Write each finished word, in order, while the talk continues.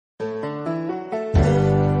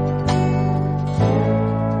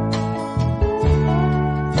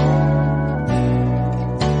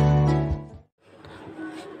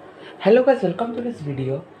Hello guys, welcome to this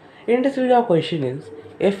video. In this video our question is,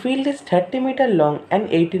 a field is 30 meter long and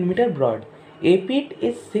 18 meter broad. A pit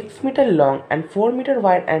is 6 meter long and 4 meter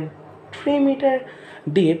wide and 3 meter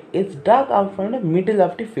deep is dug out from the middle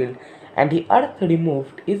of the field, and the earth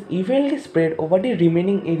removed is evenly spread over the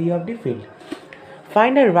remaining area of the field.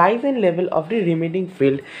 Find a rise in level of the remaining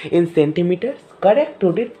field in centimeters, correct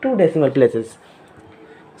to the two decimal places.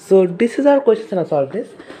 So this is our question and solve this.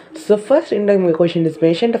 So first in the question is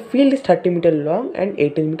mentioned the field is 30 meter long and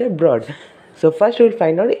 18 meter broad. So first we will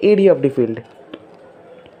find out the area of the field.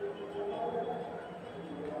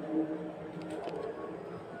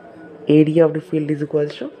 Area of the field is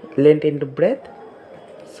equals to length into breadth.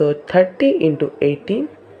 So 30 into 18.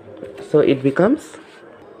 So it becomes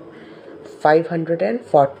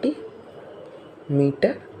 540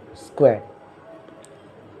 meter square.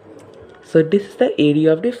 So this is the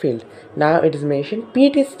area of the field. Now it is mentioned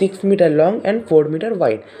pit is 6 meter long and 4 meter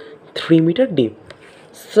wide, 3 meter deep.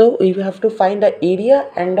 So you have to find the area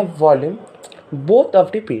and the volume both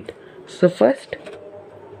of the pit. So first,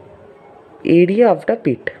 area of the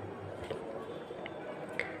pit.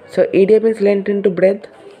 So area means length into breadth.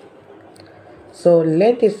 So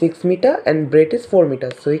length is 6 meter and breadth is 4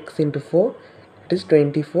 meters. So 6 into 4, it is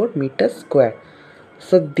 24 meters square.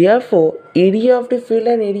 So therefore area of the field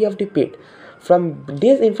and area of the pit. From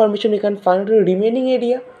this information you can find the remaining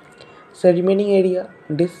area. So remaining area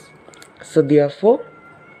this. So therefore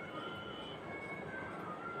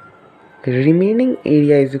remaining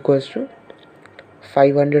area is equals to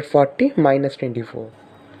 540 minus 24.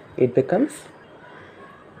 It becomes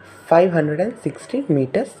 560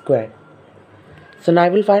 meters square. So now I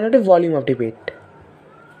will find out the volume of the pit.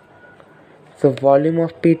 So volume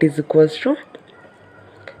of pit is equals to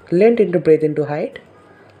length into breadth into height.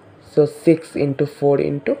 So 6 into 4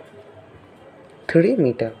 into 3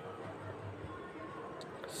 meter.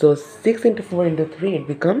 So 6 into 4 into 3, it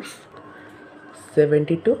becomes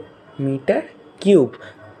 72 meter cube.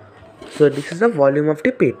 So this is the volume of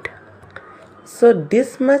the pit. So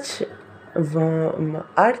this much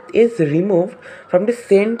earth is removed from the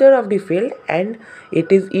center of the field and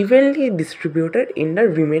it is evenly distributed in the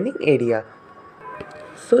remaining area.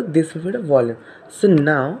 So this will be the volume. So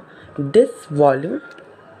now this volume,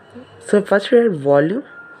 so first we have volume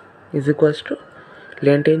is equals to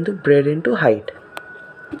length into breadth into height.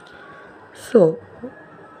 So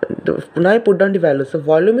now I put down the value. So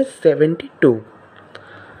volume is 72.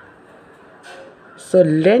 So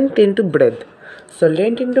length into breadth. So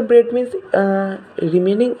length into breadth means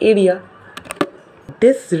remaining area.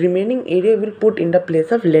 This remaining area will put in the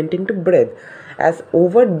place of length into breadth, as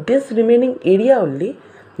over this remaining area only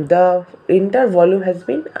the entire volume has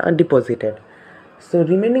been deposited. So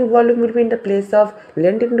remaining volume will be in the place of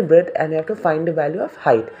length into breadth, and you have to find the value of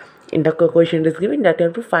height. In the question it is given that you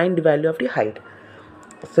have to find the value of the height.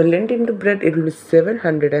 So length into breadth, it will be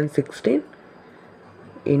 716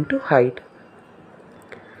 into height.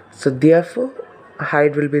 So therefore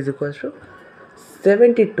height will be equal to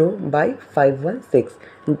 72 by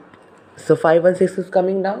 516. So 516 is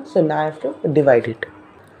coming down, so now I have to divide it.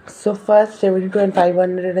 So first 72 and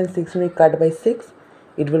 516 we cut by 6,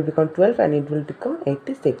 it will become 12 and it will become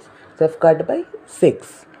 86. So I've cut by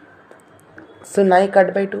 6. So now I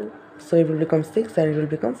cut by 2, so it will become 6 and it will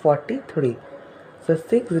become 43. So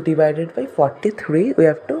 6 divided by 43, we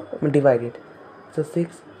have to divide it. So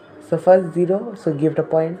 6, so first 0, so give the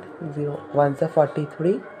point 0, 1s are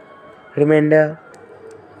 43, remainder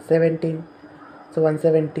 17, so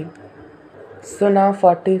 170. So now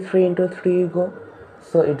 43 into 3 go,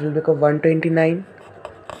 so it will become 129.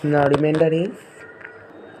 Now remainder is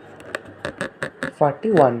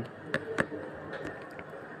 41.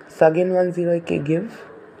 So again 10 I can give.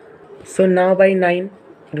 So now by 9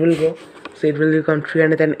 it will go, so it will become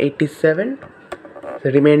 387.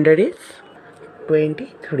 The remainder is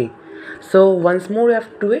 23. So once more we have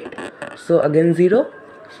to do it. So again 0.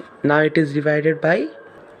 Now it is divided by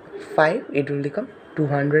 5. It will become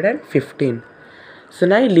 215. So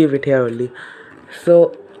now I leave it here only.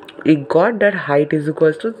 So we got that height is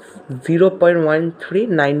equals to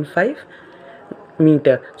 0.1395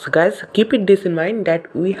 meter. So guys, keep it this in mind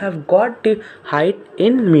that we have got the height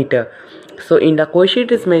in meter. So in the question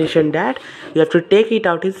it is mentioned that you have to take it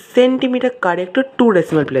out in centimeter correct to two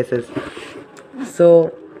decimal places.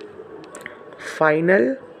 So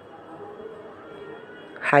final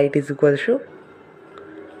height is equal to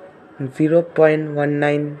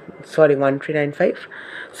 1395.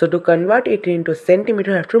 So to convert it into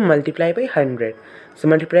centimeter, you have to multiply by 100. So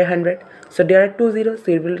multiply 100. So there are 2 zeros,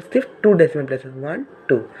 so it will shift two decimal places, 1,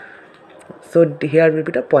 2. So here will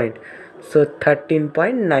be the point. So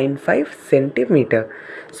 13.95 centimeter.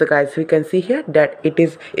 So guys, we can see here that it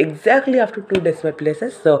is exactly after 2 decimal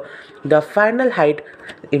places. So the final height,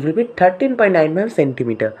 it will be 13.95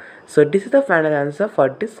 centimeter. So this is the final answer for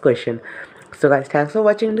this question. So guys, thanks for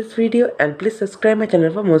watching this video and please subscribe my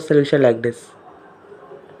channel for more solution like this.